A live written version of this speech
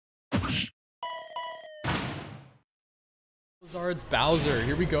BowZarD's Bowser.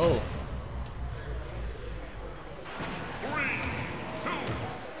 Here we go.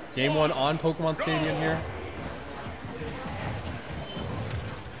 Game 1 on Pokemon Stadium here.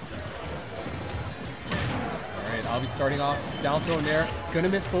 Alright, I'll be starting off. Down throw Nair. Gonna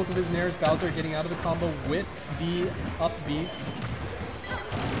miss both of his Nairs. Bowser getting out of the combo with the up B.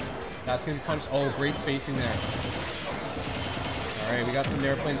 That's gonna be punished. Oh, great spacing there. Alright, we got some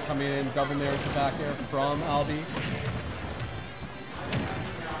Nair planes coming in. Double Nair to back air from Albi.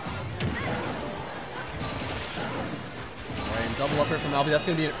 Double up here from Albi. That's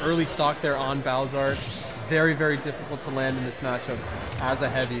going to be an early stock there on BowZarD. Very, very difficult to land in this matchup as a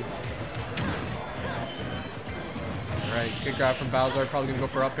heavy. Alright, good grab from BowZarD. Probably going to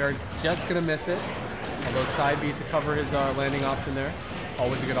go for up air. Just going to miss it. Although side B to cover his landing option there.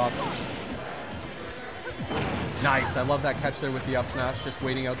 Always a good option. Nice. I love that catch there with the up smash. Just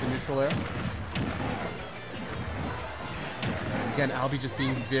waiting out the neutral air. Again, Albi just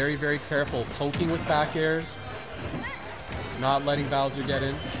being very, very careful. Poking with back airs. Not letting Bowser get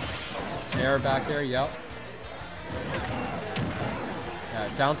in. Air, back air, yep. Yeah,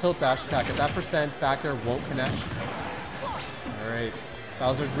 down tilt, dash attack. At that percent, back air won't connect. Alright.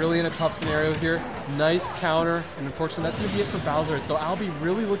 Bowser's really in a tough scenario here. Nice counter, and unfortunately that's going to be it for BowZarD. So Albi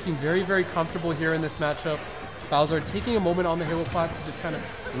really looking very, very comfortable here in this matchup. BowZarD taking a moment on the Halo Flat to just kind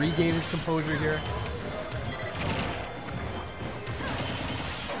of regain his composure here.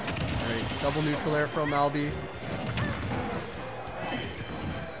 Alright, double neutral air from Albi.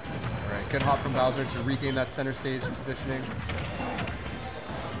 Good hop from BowZarD to regain that center stage positioning.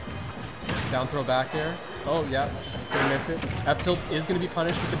 Down throw back air. Oh yeah, just gonna miss it. F tilt is gonna be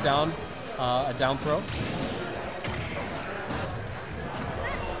punished with a down throw.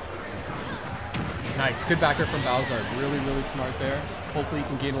 Nice, good back air from BowZarD. Really, really smart there. Hopefully you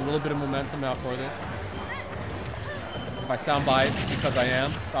can gain a little bit of momentum now for this. If I sound biased, it's because I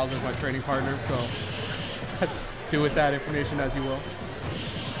am. BowZard's my training partner, so do with that information as you will.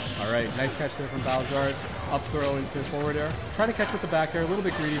 Alright, nice catch there from BowZarD. Up throw into forward air. Trying to catch with the back air, a little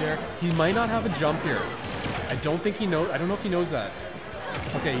bit greedy there. He might not have a jump here. I don't think he knows. I don't know if he knows that.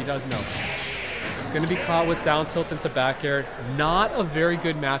 Okay, he does know. Gonna be caught with down tilt into back air. Not a very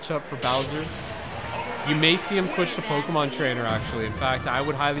good matchup for Bowser. You may see him switch to Pokemon Trainer actually. In fact, I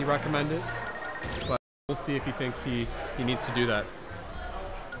would highly recommend it. But we'll see if he thinks he needs to do that.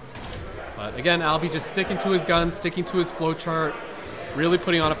 But again, Albi just sticking to his guns, sticking to his flowchart. Really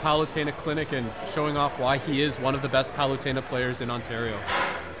putting on a Palutena clinic and showing off why he is one of the best Palutena players in Ontario.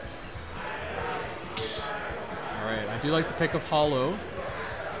 Alright, I do like the pick of Hollow.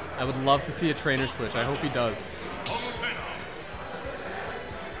 I would love to see a trainer switch. I hope he does.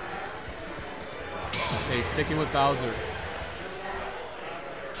 Okay, sticking with Bowser.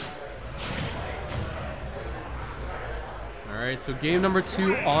 Alright, so game number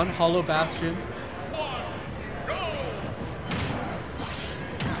 2 on Hollow Bastion.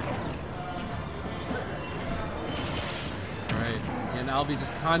 Albi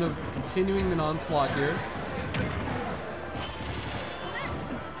just kind of continuing an onslaught here.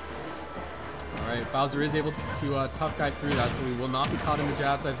 Alright, Bowser is able to tough guide through that, so we will not be caught in the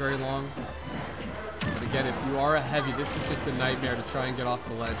jab dive very long. But again, if you are a heavy, this is just a nightmare to try and get off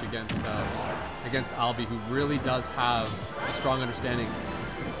the ledge against Albi, who really does have a strong understanding.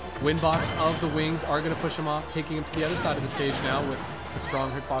 Windbox of the wings are going to push him off, taking him to the other side of the stage now with a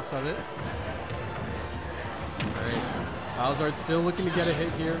strong hitbox of it. Alright. BowZarD still looking to get a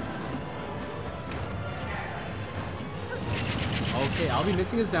hit here. Okay, Albi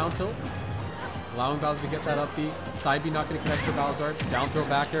missing his down tilt. Allowing Bowser to get that up B. Side B not going to connect for BowZarD. Down throw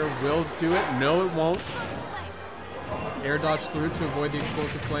back air will do it. No, it won't. Air dodge through to avoid the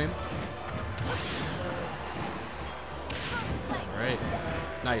explosive flame. Alright.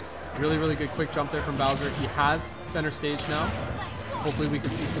 Nice. Really, really good quick jump there from Bowser. He has center stage now. Hopefully we can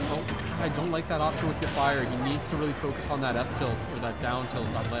see some... Oh, I don't like that option with the fire. He needs to really focus on that up tilt or that down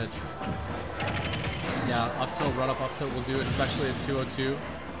tilt on ledge. Yeah, up tilt, run up tilt will do it, especially at 202.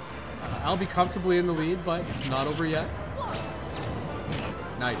 I'll be comfortably in the lead, but it's not over yet.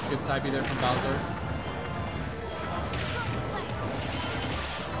 Nice, good side B there from Bowser.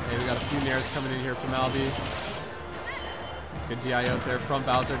 Okay, we got a few nairs coming in here from Albi. Good DI out there from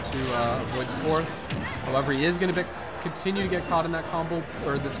Bowser to avoid the fourth. However, he is going to continue to get caught in that combo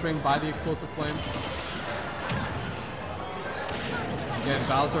or the string by the explosive flame. Again,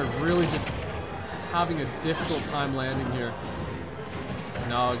 Bowser really just having a difficult time landing here.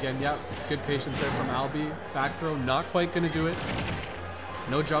 No, again, yeah, good patience there from Albi. Back throw, not quite going to do it.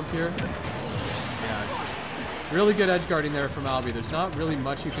 No jump here. Yeah, really good edge guarding there from Albi. There's not really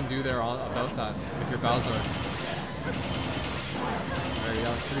much you can do there about that with your BowZarD. There you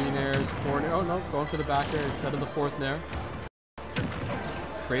go, 3 nairs, 4 nair. Oh no, going for the back air instead of the 4th nair.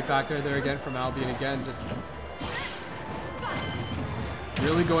 Great back air there again from Albi, and again, just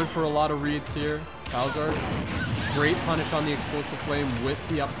really going for a lot of reads here. BowZarD, great punish on the explosive flame with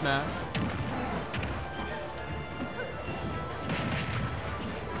the up smash.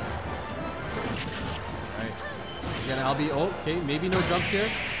 Alright. Again, Albi, oh, okay, maybe no jump here.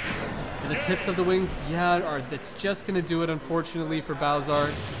 And the tips of the wings, yeah, that's just going to do it, unfortunately, for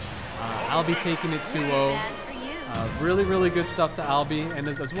BowZarD. Albi taking it 2-0. Really, really good stuff to Albi, and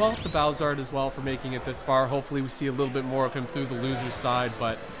as well to BowZarD as well for making it this far. Hopefully we see a little bit more of him through the loser's side,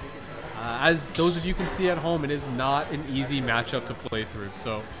 but as those of you can see at home, it is not an easy matchup to play through.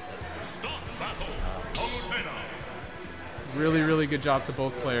 So really, really good job to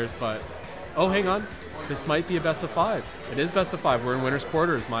both players, but oh, hang on. This might be a best of 5. It is best of 5. We're in winner's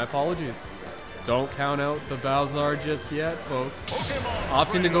quarters. My apologies. Don't count out the BowZarD just yet, folks.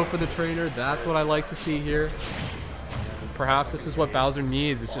 Opting to go for the trainer. That's what I like to see here. Perhaps this is what BowZarD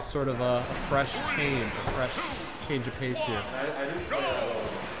needs. It's just sort of a fresh change of pace here.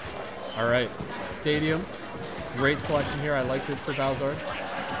 All right, Stadium. Great selection here. I like this for BowZarD.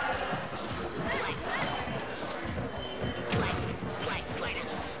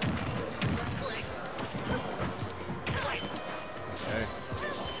 Okay.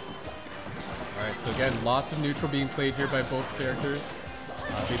 All right, so again, lots of neutral being played here by both characters.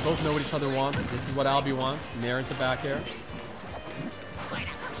 They both know what each other wants. This is what Albi wants. Nair into back air.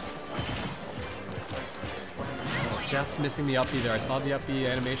 Oh, just missing the up B there. I saw the up B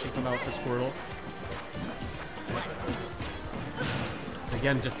animation come out for Squirtle.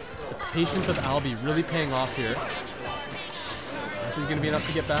 Again, just the patience of Albi really paying off here. This is going to be enough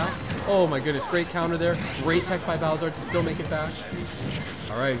to get back. Oh my goodness, great counter there. Great tech by BowZarD to still make it back.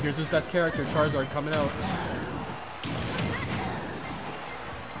 All right, here's his best character, Charizard, coming out.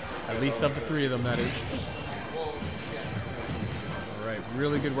 At least of the 3 of them, that is. Alright,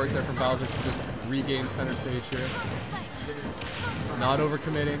 really good work there from BowZarD to just regain center stage here. Not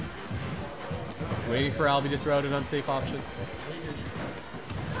overcommitting. Waiting for Albi to throw out an unsafe option.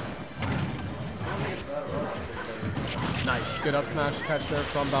 Nice, good up smash catch there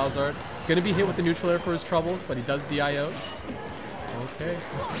from BowZarD. Gonna be hit with the neutral air for his troubles, but he does DI out. Okay.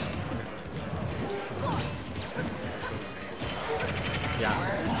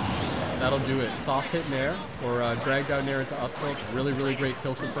 Yeah. That'll do it. Soft hit nair or drag down nair into up tilt. Really, really great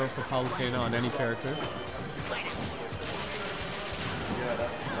kill confirm for Palutena on any character.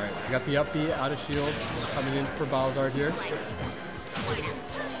 Alright, we got the up B out of shield coming in for BowZarD here.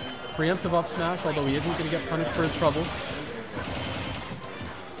 Preemptive up smash, although he isn't going to get punished for his troubles.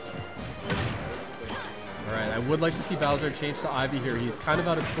 Alright, I would like to see BowZarD change to Ivy here. He's kind of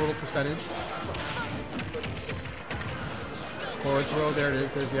out of Squirtle percentage. Forward throw, there it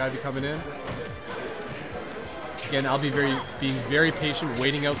is. There's the Ivy coming in. Again, I'll be being very patient,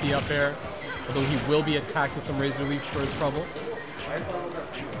 waiting out the up air. Although he will be attacked with some razor leaps for his trouble.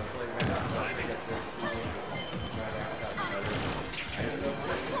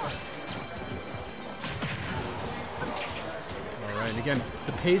 Alright, again,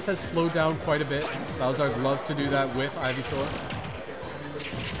 the pace has slowed down quite a bit. BowZarD loves to do that with Ivysaur.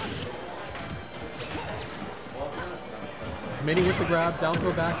 Committing with the grab, down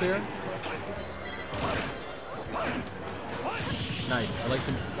throw back there. Nice. I like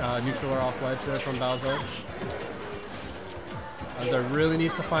the neutral air off ledge there from BowZarD. BowZarD really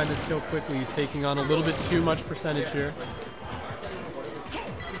needs to find this kill quickly. He's taking on a little bit too much percentage here.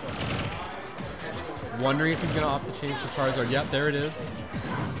 Wondering if he's going to opt to change to Charizard. Yep, there it is.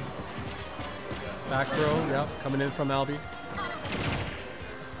 Back throw, yep, coming in from Albi.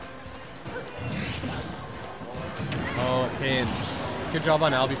 Oh, Kane. Good job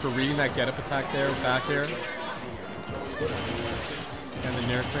on Albi for reading that get-up attack there, back air. And the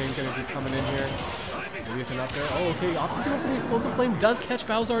Nair Train going to be coming in here. Maybe it's enough there. Oh, okay, opting to go for the Explosive Flame. Does catch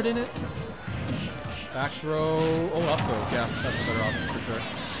BowZarD in it. Back throw. Oh, up throw. Yeah, that's a better option for sure.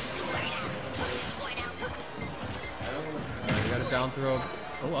 Alright, we got a down throw.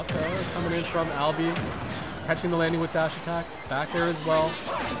 Oh, up throw coming in from Albi. Catching the landing with dash attack. Back air as well.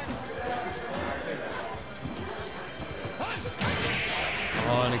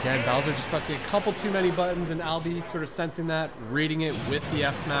 Oh, and again, BowZarD just pressing a couple too many buttons, and Albi sort of sensing that, reading it with the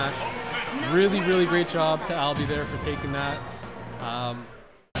F smash. Really, really great job to Albi there for taking that.